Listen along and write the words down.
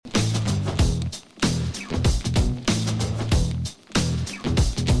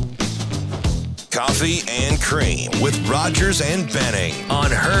Coffee and Cream with Rogers and Benning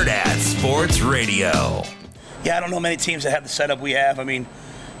on Hurrdat Sports Radio. Yeah, I don't know many teams that have the setup we have. I mean,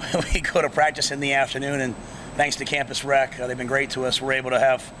 we go to practice in the afternoon, and thanks to Campus Rec, they've been great to us. We're able to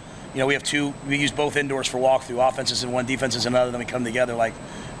have, we have we use both indoors for walkthrough, offenses in one, defenses in another, then we come together like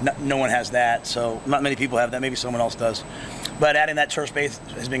no one has that. So not many people have that. Maybe someone else does. But adding that turf space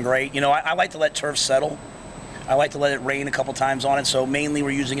has been great. I like to let turf settle. I like to let it rain a couple times on it. So mainly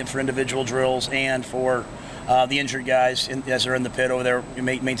we're using it for individual drills and for the injured guys as they're in the pit over there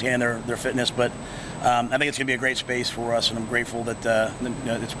maintaining their fitness. But I think it's going to be a great space for us, and I'm grateful that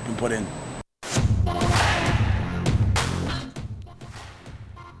it's been put in.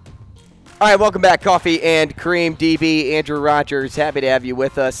 All right, welcome back, Coffee and Cream. DB, Andrew Rogers, happy to have you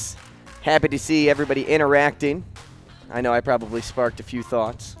with us. Happy to see everybody interacting. I know I probably sparked a few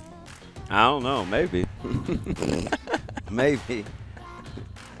thoughts. I don't know, maybe. Maybe.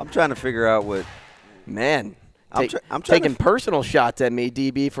 I'm trying to figure out what. Man, I'm taking personal shots at me,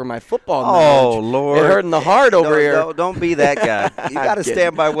 DB, for my football knowledge. Oh, Lord. It hurting the heart over here. No, don't be that guy. You got to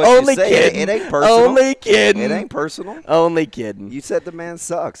stand by what Only you say. kidding. It ain't personal. Only kidding. It ain't personal. Only kidding. You said the man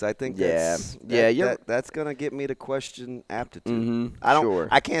sucks. I think that's going to get me to question aptitude. Mm-hmm.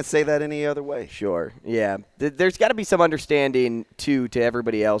 I can't say that any other way. Sure. Yeah. There's got to be some understanding, too, to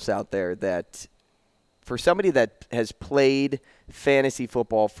everybody else out there that for somebody that has played fantasy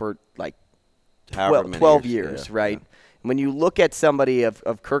football for, 12 years, right? Yeah. When you look at somebody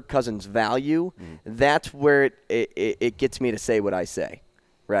of Kirk Cousins' value, that's where it gets me to say what I say,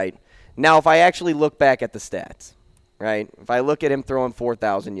 right? Now, if I actually look back at the stats, right, if I look at him throwing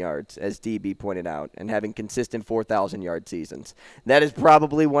 4,000 yards, as DB pointed out, and having consistent 4,000-yard seasons, that is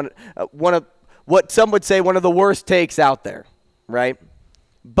probably one of what some would say one of the worst takes out there, right?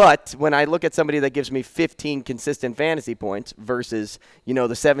 But when I look at somebody that gives me 15 consistent fantasy points versus,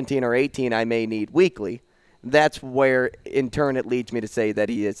 the 17 or 18 I may need weekly, that's where, in turn, it leads me to say that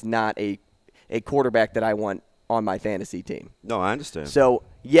he is not a quarterback that I want on my fantasy team. No, I understand. So,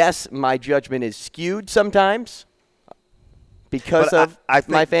 yes, my judgment is skewed sometimes because of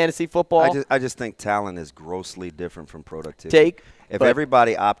my fantasy football. I just think talent is grossly different from productivity. If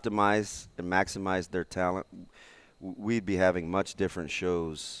everybody optimized and maximized their talent, we'd be having much different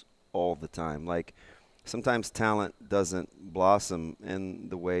shows all the time. Like, sometimes talent doesn't blossom in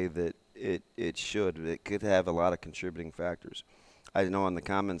the way that it should. It could have a lot of contributing factors. I know in the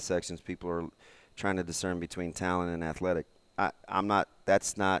comments sections people are trying to discern between talent and athletic.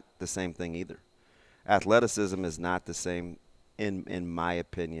 That's not the same thing either. Athleticism is not the same, in my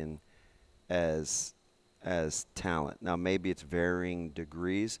opinion, as talent. Now, maybe it's varying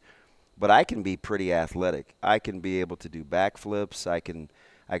degrees, but I can be pretty athletic. I can be able to do backflips. I can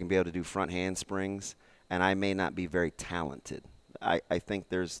be able to do front handsprings, and I may not be very talented. I think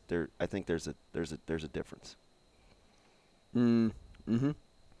there's a difference. Mm-hmm.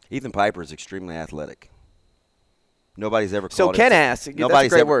 Ethan Piper is extremely athletic. Nobody's ever called So Ken asks, that's a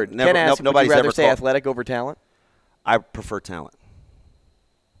great word. Ken asks, would you rather say athletic over talent? I prefer talent.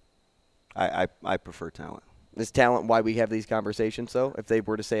 I prefer talent. Is talent why we have these conversations, though? If they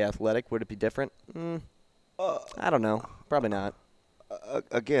were to say athletic, would it be different? I don't know. Probably not.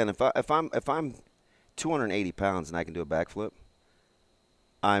 Again, if I'm 280 pounds and I can do a backflip,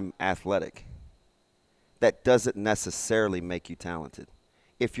 I'm athletic. That doesn't necessarily make you talented.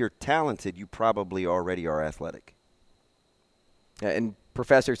 If you're talented, you probably already are athletic. Yeah, and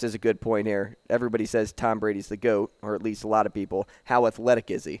Professor says a good point here. Everybody says Tom Brady's the GOAT, or at least a lot of people. How athletic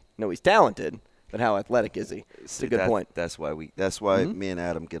is he? No, he's talented, but how athletic is he? It's a good point. That's why me and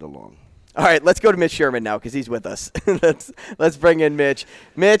Adam get along. All right, let's go to Mitch Sherman now because he's with us. let's bring in Mitch.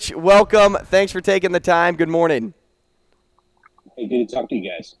 Mitch, welcome. Thanks for taking the time. Good morning. Hey, good to talk to you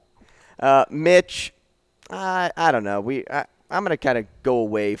guys. Mitch, I don't know. I'm going to kind of go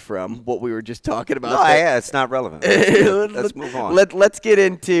away from what we were just talking about. Yeah, it's not relevant. Let's move on. Let's get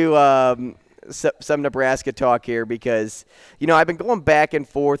into some Nebraska talk here because, I've been going back and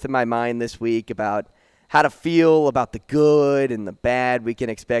forth in my mind this week about how to feel about the good and the bad we can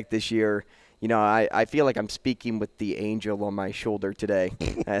expect this year. I feel like I'm speaking with the angel on my shoulder today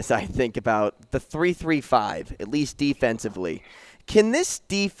as I think about the 3-3-5, at least defensively. Can this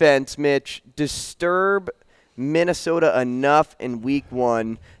defense, Mitch, disturb Minnesota enough in week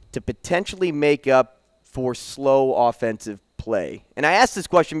one to potentially make up for slow offensive play? And I ask this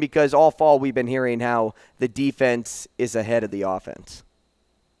question because all fall we've been hearing how the defense is ahead of the offense.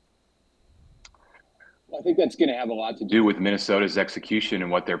 Well, I think that's going to have a lot to do with Minnesota's execution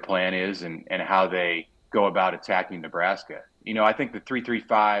and what their plan is and how they go about attacking Nebraska. I think the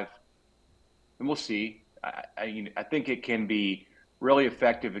 3-3-5, and we'll see. I think it can be really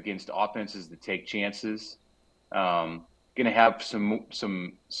effective against offenses that take chances. Going to have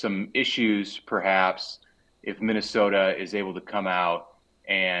some issues perhaps if Minnesota is able to come out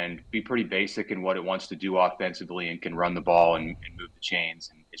and be pretty basic in what it wants to do offensively and can run the ball and move the chains,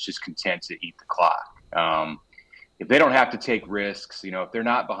 and it's just content to eat the clock. If they don't have to take risks, if they're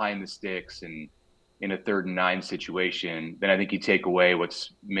not behind the sticks and in a 3rd and 9 situation, then I think you take away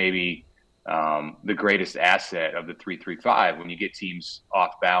what's maybe the greatest asset of the 3-3-5. When you get teams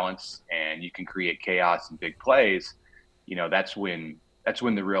off balance and you can create chaos and big plays, that's when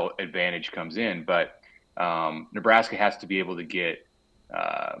the real advantage comes in. But Nebraska has to be able to get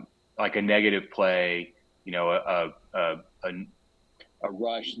like a negative play, a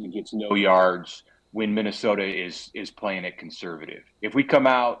rush that gets no yards when Minnesota is playing it conservative. If we come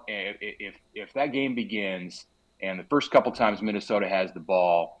out, if that game begins and the first couple times Minnesota has the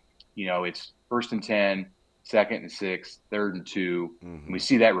ball, it's 1st and 10, 2nd and 6, 3rd and 2. Mm-hmm. And we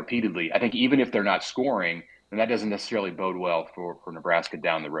see that repeatedly. I think even if they're not scoring, then that doesn't necessarily bode well for Nebraska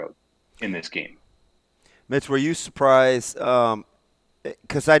down the road in this game. Mitch, were you surprised?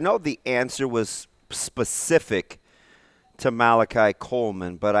 Because I know the answer was specific to Malachi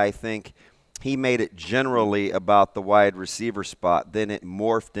Coleman, but I think he made it generally about the wide receiver spot. Then it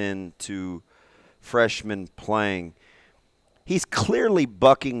morphed into freshmen playing. He's clearly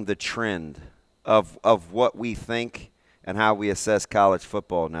bucking the trend of what we think and how we assess college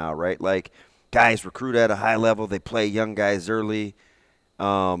football now, right? Like, guys recruit at a high level. They play young guys early.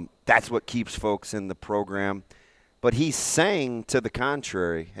 That's what keeps folks in the program. But he's saying to the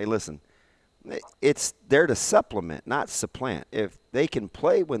contrary, hey, listen, it's there to supplement, not supplant. If they can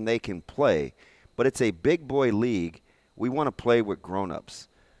play when they can play, but it's a big boy league, we want to play with grown-ups.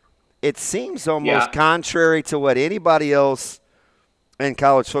 It seems almost contrary to what anybody else in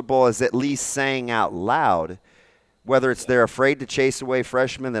college football is at least saying out loud, whether it's they're afraid to chase away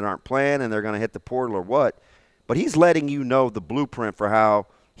freshmen that aren't playing and they're going to hit the portal or what. But he's letting you know the blueprint for how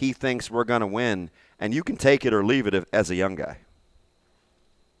he thinks we're going to win, and you can take it or leave it as a young guy.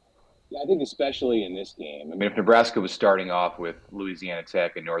 Yeah, I think especially in this game. I mean, if Nebraska was starting off with Louisiana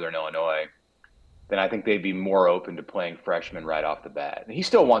Tech and Northern Illinois, then I think they'd be more open to playing freshmen right off the bat. And he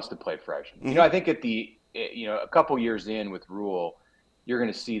still wants to play freshmen. Mm-hmm. I think a couple years in with Rule, you're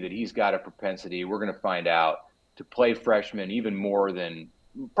going to see that he's got a propensity. We're going to find out to play freshmen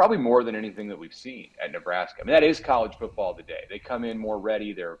probably more than anything that we've seen at Nebraska. I mean, that is college football today. They come in more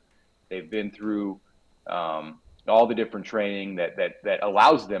ready. They've been through all the different training that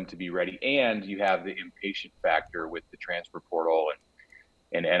allows them to be ready. And you have the impatient factor with the transfer portal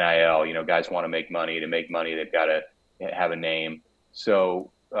and NIL. Guys want to make money. To make money, they've got to have a name.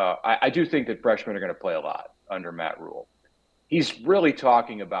 So I do think that freshmen are going to play a lot under Matt Rule. He's really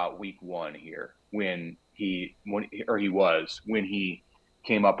talking about week 1 here when he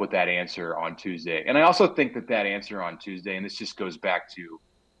came up with that answer on Tuesday. And I also think that answer on Tuesday, and this just goes back to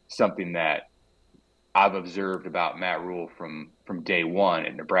something that I've observed about Matt Rule from day one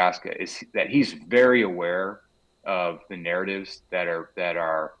at Nebraska, is that he's very aware of the narratives that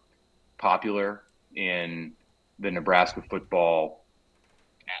are popular in the Nebraska football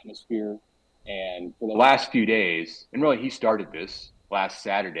atmosphere. And for the last few days, and really he started this last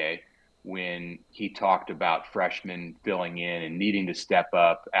Saturday when he talked about freshmen filling in and needing to step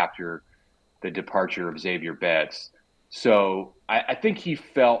up after the departure of Xavier Betts. So I think he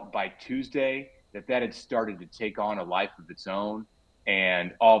felt by Tuesday that had started to take on a life of its own.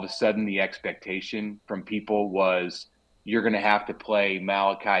 And all of a sudden the expectation from people was, you're going to have to play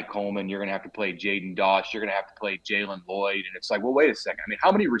Malachi Coleman. You're going to have to play Jaden Doss. You're going to have to play Jalen Lloyd. And it's like, well, wait a second. I mean,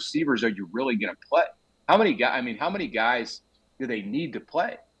 how many receivers are you really going to play? How many guys do they need to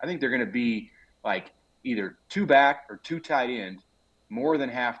play? I think they're going to be like either 2 back or 2 tight end more than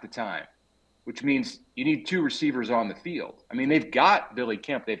half the time, which means you need 2 receivers on the field. I mean, they've got Billy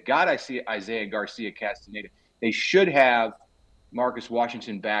Kemp. They've got Isaiah Garcia-Castaneda. They should have Marcus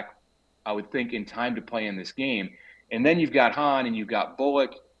Washington back, I would think, in time to play in this game. And then you've got Hahn and you've got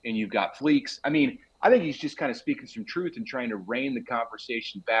Bullock and you've got Fleeks. I mean, I think he's just kind of speaking some truth and trying to rein the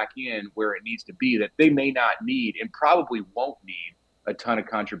conversation back in where it needs to be, that they may not need and probably won't need a ton of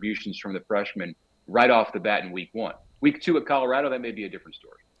contributions from the freshmen right off the bat in week 1. Week 2 at Colorado, that may be a different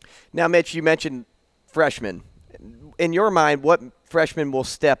story. Now, Mitch, you mentioned freshmen. In your mind, what freshmen will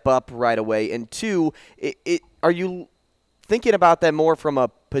step up right away? And 2, are you thinking about that more from a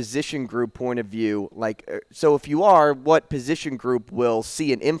position group point of view? Like, so if you are, what position group will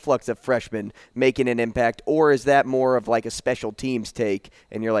see an influx of freshmen making an impact? Or is that more of like a special teams take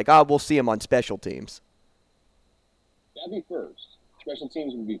and you're like, we'll see them on special teams? That'd be first. Special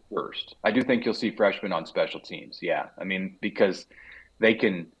teams would be first. I do think you'll see freshmen on special teams. Yeah, I mean, because they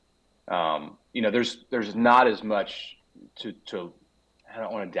can, there's not as much to. I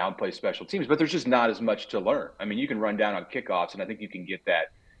don't want to downplay special teams, but there's just not as much to learn. I mean, you can run down on kickoffs, and I think you can get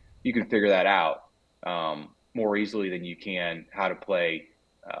that. You can figure that out more easily than you can how to play,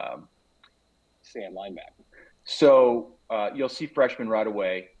 say, a linebacker. So you'll see freshmen right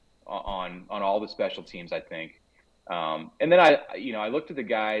away on all the special teams, I think. And then I looked at the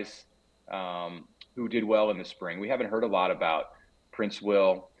guys who did well in the spring. We haven't heard a lot about Prince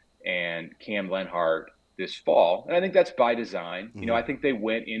Will and Cam Lenhart this fall, and I think that's by design. Mm-hmm. I think they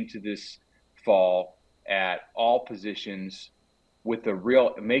went into this fall at all positions with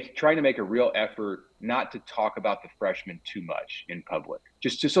trying to make a real effort not to talk about the freshmen too much in public,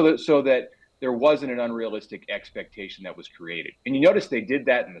 just so that there wasn't an unrealistic expectation that was created. And you notice they did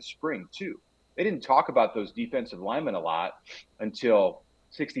that in the spring too. They didn't talk about those defensive linemen a lot until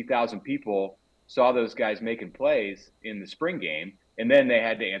 60,000 people saw those guys making plays in the spring game. And then they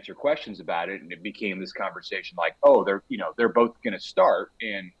had to answer questions about it. And it became this conversation like, oh, they're both going to start.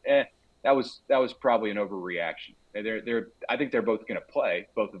 And that was probably an overreaction. I think they're both going to play,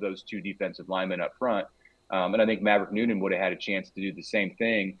 both of those two defensive linemen up front. And I think Maverick Noonan would have had a chance to do the same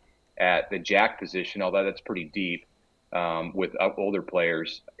thing at the jack position, although that's pretty deep. With older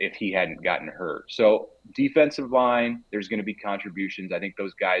players if he hadn't gotten hurt. So defensive line, there's going to be contributions. I think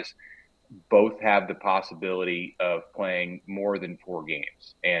those guys both have the possibility of playing more than 4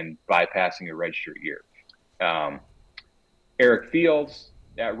 games and bypassing a redshirt year. Eric Fields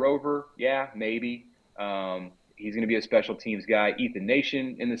at Rover, yeah, maybe. He's going to be a special teams guy. Ethan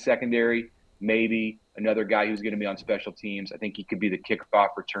Nation in the secondary, maybe. Another guy who's going to be on special teams. I think he could be the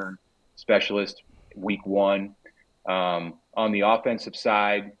kickoff return specialist week 1. On the offensive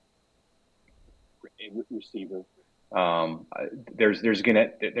side, receiver, there's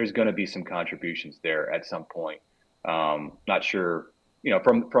gonna be some contributions there at some point. Not sure,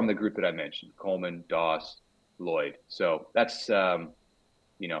 from the group that I mentioned, Coleman, Doss, Lloyd. So that's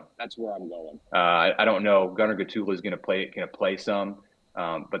that's where I'm going. I don't know. Gunnar Gatula is gonna play some,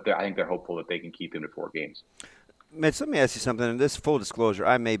 but I think they're hopeful that they can keep him to 4 games. Mitch, let me ask you something. In this full disclosure,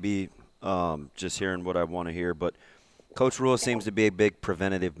 I may be just hearing what I want to hear, but Coach Rule seems to be a big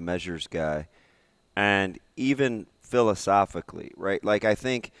preventative measures guy, and even philosophically, right? Like, I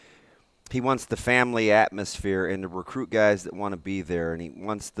think he wants the family atmosphere and to recruit guys that want to be there, and he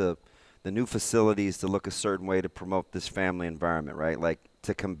wants the new facilities to look a certain way to promote this family environment, right? Like,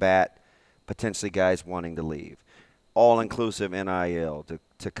 to combat potentially guys wanting to leave. All-inclusive NIL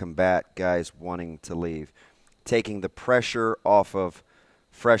to combat guys wanting to leave. Taking the pressure off of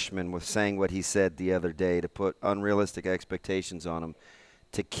freshmen with saying what he said the other day, to put unrealistic expectations on them,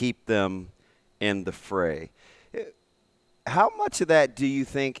 to keep them in the fray. How much of that do you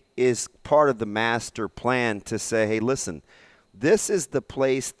think is part of the master plan to say, hey, listen, this is the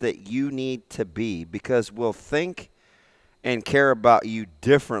place that you need to be because we'll think and care about you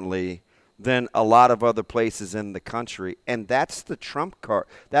differently than a lot of other places in the country, and that's the trump card.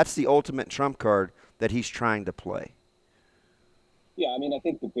 That's the ultimate trump card that he's trying to play. Yeah, I mean, I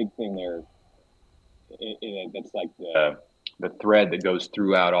think the big thing there, that's like the thread that goes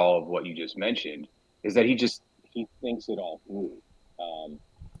throughout all of what you just mentioned, is that he thinks it all through.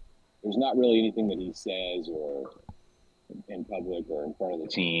 There's not really anything that he says or in public or in front of the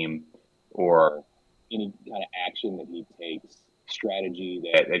team or any kind of action that he takes, strategy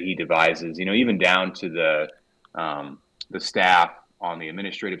that he devises, even down to the staff on the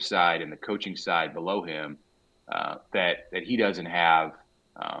administrative side and the coaching side below him, that he doesn't have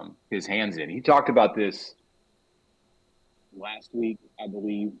his hands in. He talked about this last week, I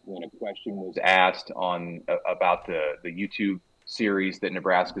believe, when a question was asked about the YouTube series that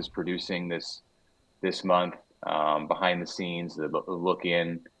Nebraska is producing this month, behind the scenes, the look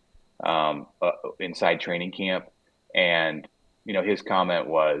in inside training camp, and his comment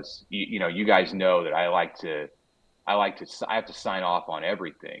was, you guys know that I have to sign off on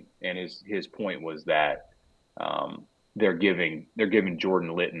everything, and his point was that they're giving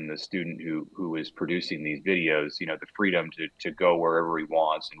Jordan Litton, the student who is producing these videos, the freedom to go wherever he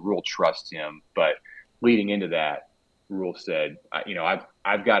wants, and Rule trusts him. But leading into that, Rule said,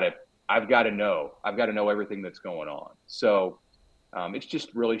 I've got to know everything that's going on. So it's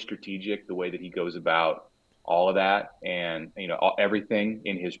just really strategic the way that he goes about all of that, and everything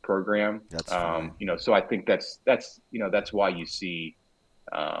in his program. That's so I think that's why you see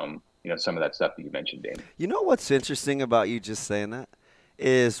some of that stuff that you mentioned, Danny. You know what's interesting about you just saying that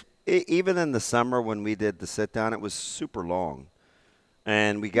is even in the summer when we did the sit down, it was super long,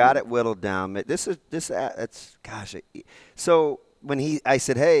 and we got it whittled down. So I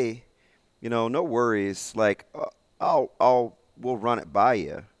said, hey, no worries. Like, we'll run it by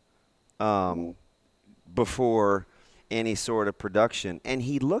you before any sort of production. And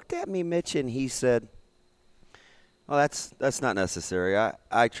he looked at me, Mitch, and he said, well, that's not necessary.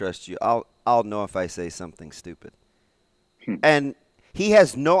 I trust you. I'll know if I say something stupid. And he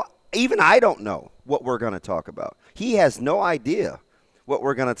has even I don't know what we're going to talk about. He has no idea what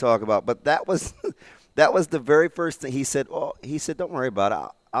we're going to talk about. But that was the very first thing he said. Well, he said, don't worry about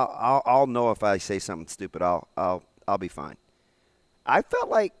it. I'll know if I say something stupid. I'll be fine. I felt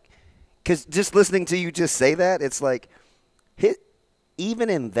like, because just listening to you just say that, it's like, even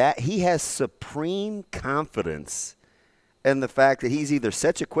in that, he has supreme confidence in the fact that he's either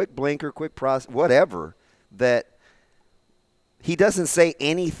such a quick blinker, quick process, whatever, that he doesn't say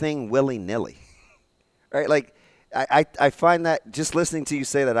anything willy-nilly. Right? Like, I find that, just listening to you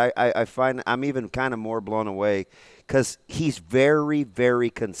say that, I find I'm even kind of more blown away because he's very,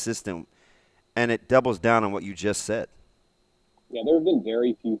 very consistent, and it doubles down on what you just said. Yeah, there have been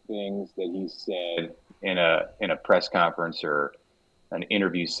very few things that he's said in a press conference or an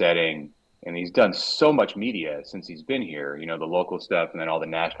interview setting, and he's done so much media since he's been here, the local stuff and then all the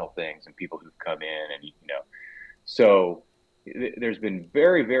national things and people who've come in and, so there's been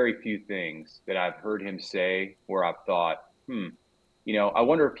very, very few things that I've heard him say where I've thought, I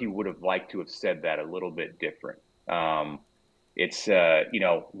wonder if he would have liked to have said that a little bit different. It's,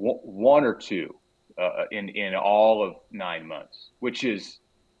 one or two in all of 9 months, which is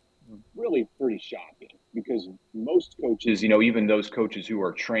really pretty shocking because most coaches, even those coaches who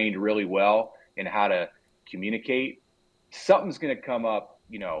are trained really well in how to communicate, something's going to come up,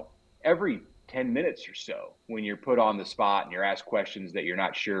 every 10 minutes or so when you're put on the spot and you're asked questions that you're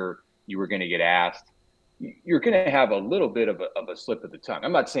not sure you were going to get asked. You're going to have a little bit of a slip of the tongue.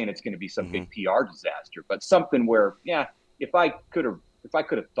 I'm not saying it's going to be some big PR disaster, but something where, if I could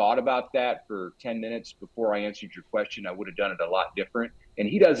have thought about that for 10 minutes before I answered your question, I would have done it a lot different. And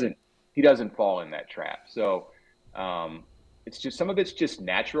he doesn't fall in that trap. So it's just, some of it's just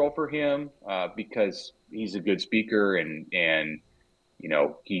natural for him because he's a good speaker and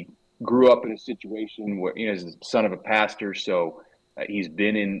he grew up in a situation where, he's the son of a pastor. So he's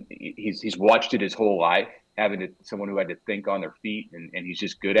watched it his whole life, someone who had to think on their feet and he's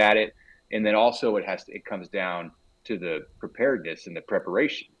just good at it. And then also it comes down to the preparedness and the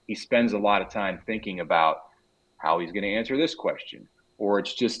preparation. He spends a lot of time thinking about how he's going to answer this question, or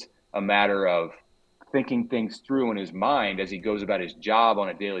it's just a matter of thinking things through in his mind as he goes about his job on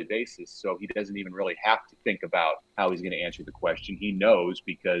a daily basis. So he doesn't even really have to think about how he's going to answer the question. He knows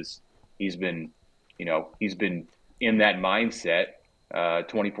because he's been in that mindset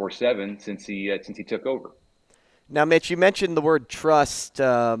 24/7 since he took over. Now, Mitch, you mentioned the word trust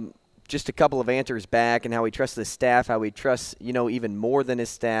just a couple of answers back, and how he trusts his staff, how he trusts, even more than his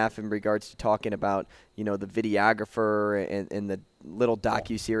staff in regards to talking about, the videographer and the little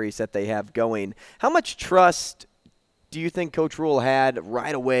docuseries that they have going. How much trust do you think Coach Rule had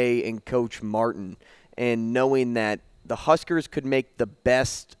right away in Coach Martin, and knowing that the Huskers could make the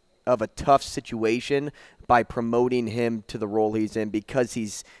best of a tough situation by promoting him to the role he's in because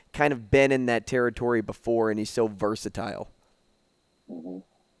he's kind of been in that territory before and he's so versatile? Mm-hmm.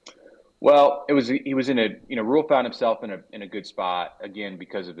 Well, he was in Rule found himself in a good spot again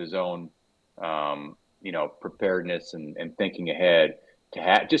because of his own, preparedness and thinking ahead. To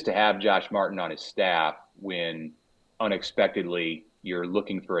have Josh Martin on his staff when unexpectedly you're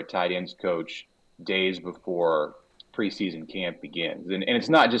looking for a tight ends coach days before preseason camp begins, and it's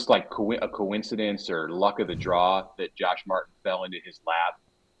not just like a coincidence or luck of the draw that Josh Martin fell into his lap.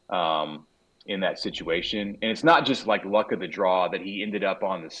 In that situation. And it's not just like luck of the draw that he ended up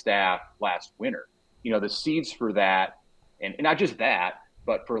on the staff last winter. The seeds for that, and not just that,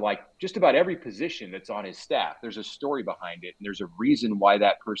 but for like just about every position that's on his staff, there's a story behind it. And there's a reason why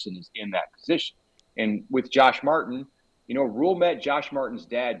that person is in that position. And with Josh Martin, Rule met Josh Martin's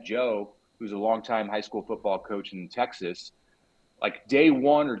dad, Joe, who's a longtime high school football coach in Texas, like day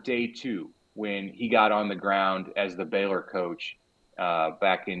one or day two, when he got on the ground as the Baylor coach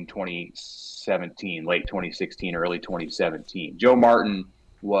back in 2017, late 2016, early 2017. Joe Martin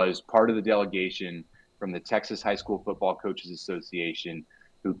was part of the delegation from the Texas High School Football Coaches Association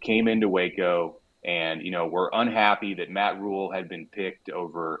who came into Waco and, were unhappy that Matt Rule had been picked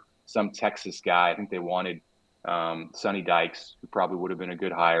over some Texas guy. I think they wanted Sonny Dykes, who probably would have been a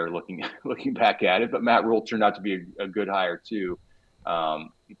good hire looking back at it, but Matt Rule turned out to be a good hire too.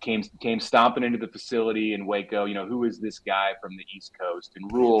 Came stomping into the facility in Waco. Who is this guy from the East Coast?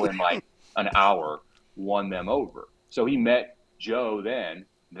 And Rule in like an hour won them over. So he met Joe then.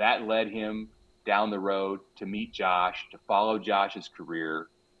 That led him down the road to meet Josh, to follow Josh's career.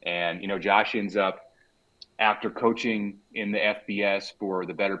 And, Josh ends up, after coaching in the FBS for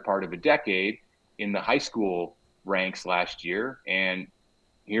the better part of a decade, in the high school ranks last year. And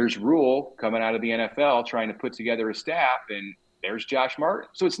here's Rule coming out of the NFL trying to put together a staff, and there's Josh Martin.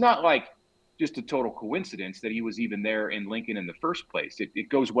 So it's not like just a total coincidence that he was even there in Lincoln in the first place. It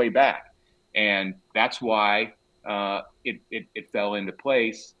goes way back. And that's why it fell into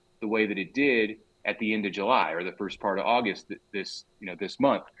place the way that it did at the end of July or the first part of August this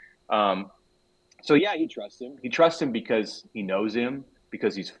month. So yeah, he trusts him. He trusts him because he knows him,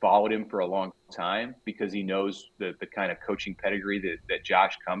 because he's followed him for a long time, because he knows the kind of coaching pedigree that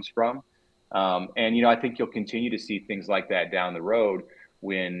Josh comes from. And I think you'll continue to see things like that down the road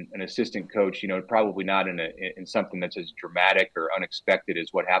when an assistant coach, probably not in something that's as dramatic or unexpected as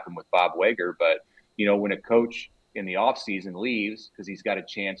what happened with Bob Wager, but when a coach in the off season leaves because he's got a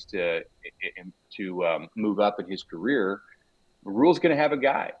chance to move up in his career, Rule's going to have a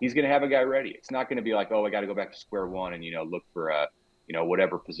guy. He's going to have a guy ready. It's not going to be like, oh, I got to go back to square one and look for a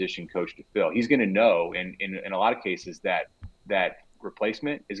whatever position coach to fill. He's going to know, and in a lot of cases that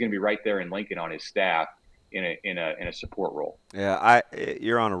replacement is going to be right there in Lincoln on his staff in a support role. Yeah,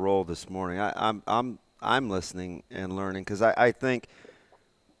 you're on a roll this morning. I'm listening and learning because I think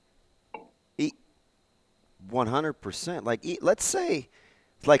 100%. Like, let's say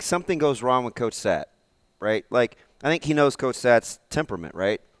like something goes wrong with Coach Sat, right? Like, I think he knows Coach Sat's temperament,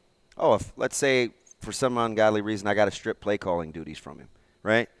 right? Oh, if let's say for some ungodly reason I got to strip play calling duties from him,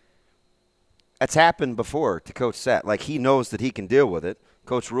 right? That's happened before to Coach Sat. Like, he knows that he can deal with it.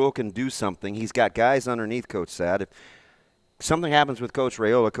 Coach Rule can do something. He's got guys underneath Coach Sat. If something happens with Coach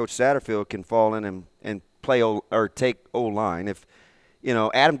Raiola, Coach Satterfield can fall in and play or take O-line. If,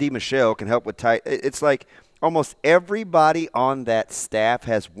 Adam D. Michelle can help with tight. It's like almost everybody on that staff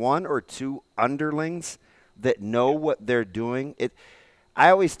has one or two underlings that know what they're doing. I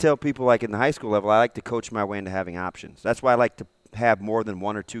always tell people, like in the high school level, I like to coach my way into having options. That's why I like to have more than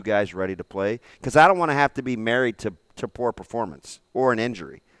one or two guys ready to play, because I don't want to have to be married to poor performance or an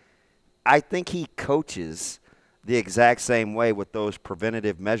injury. I think he coaches the exact same way with those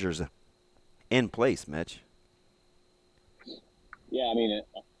preventative measures in place, Mitch. Yeah, I mean,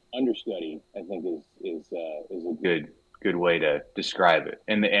 understudy, I think, is a good way to describe it.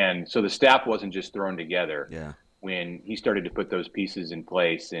 And so the staff wasn't just thrown together. Yeah. When he started to put those pieces in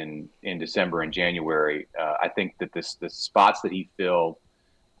place in December and January, I think that the spots that he filled,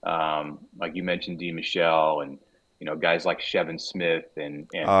 like you mentioned, D. Michelle and guys like Shevin Smith and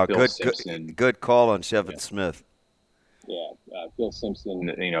Phil Simpson. Good call on Shevin Smith. Yeah, Phil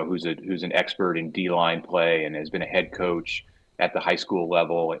Simpson. Who's an expert in D-line play and has been a head coach at the high school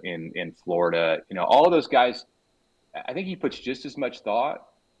level in Florida. All of those guys, I think he puts just as much thought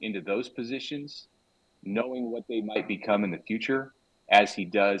into those positions, knowing what they might become in the future, as he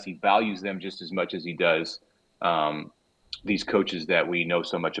does. He values them just as much as he does these coaches that we know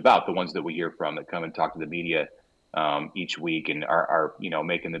so much about, the ones that we hear from that come and talk to the media each week and are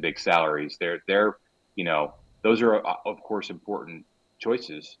making the big salaries. They're those are of course important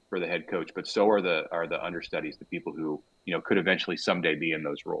choices for the head coach, but so are the understudies, the people who could eventually someday be in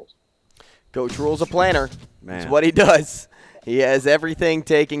those roles. Coach Rule's a planner. That's what he does. He has everything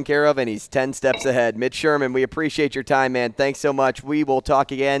taken care of, and he's 10 steps ahead. Mitch Sherman, we appreciate your time, man. Thanks so much. We will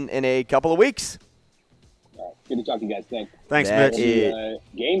talk again in a couple of weeks. All right. Good to talk to you guys. Thanks, Mitch.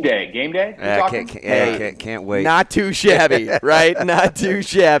 Game day. Can't wait. Not too shabby, right? Not too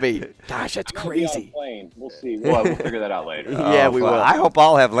shabby. Gosh, that's crazy. We'll see. We'll figure that out later. Yeah, we will. I hope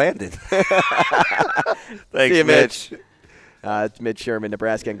I'll have landed. Thanks, See you, Mitch. It's Mitch Sherman,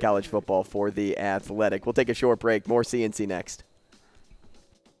 Nebraska and college football for The Athletic. We'll take a short break. More CNC next.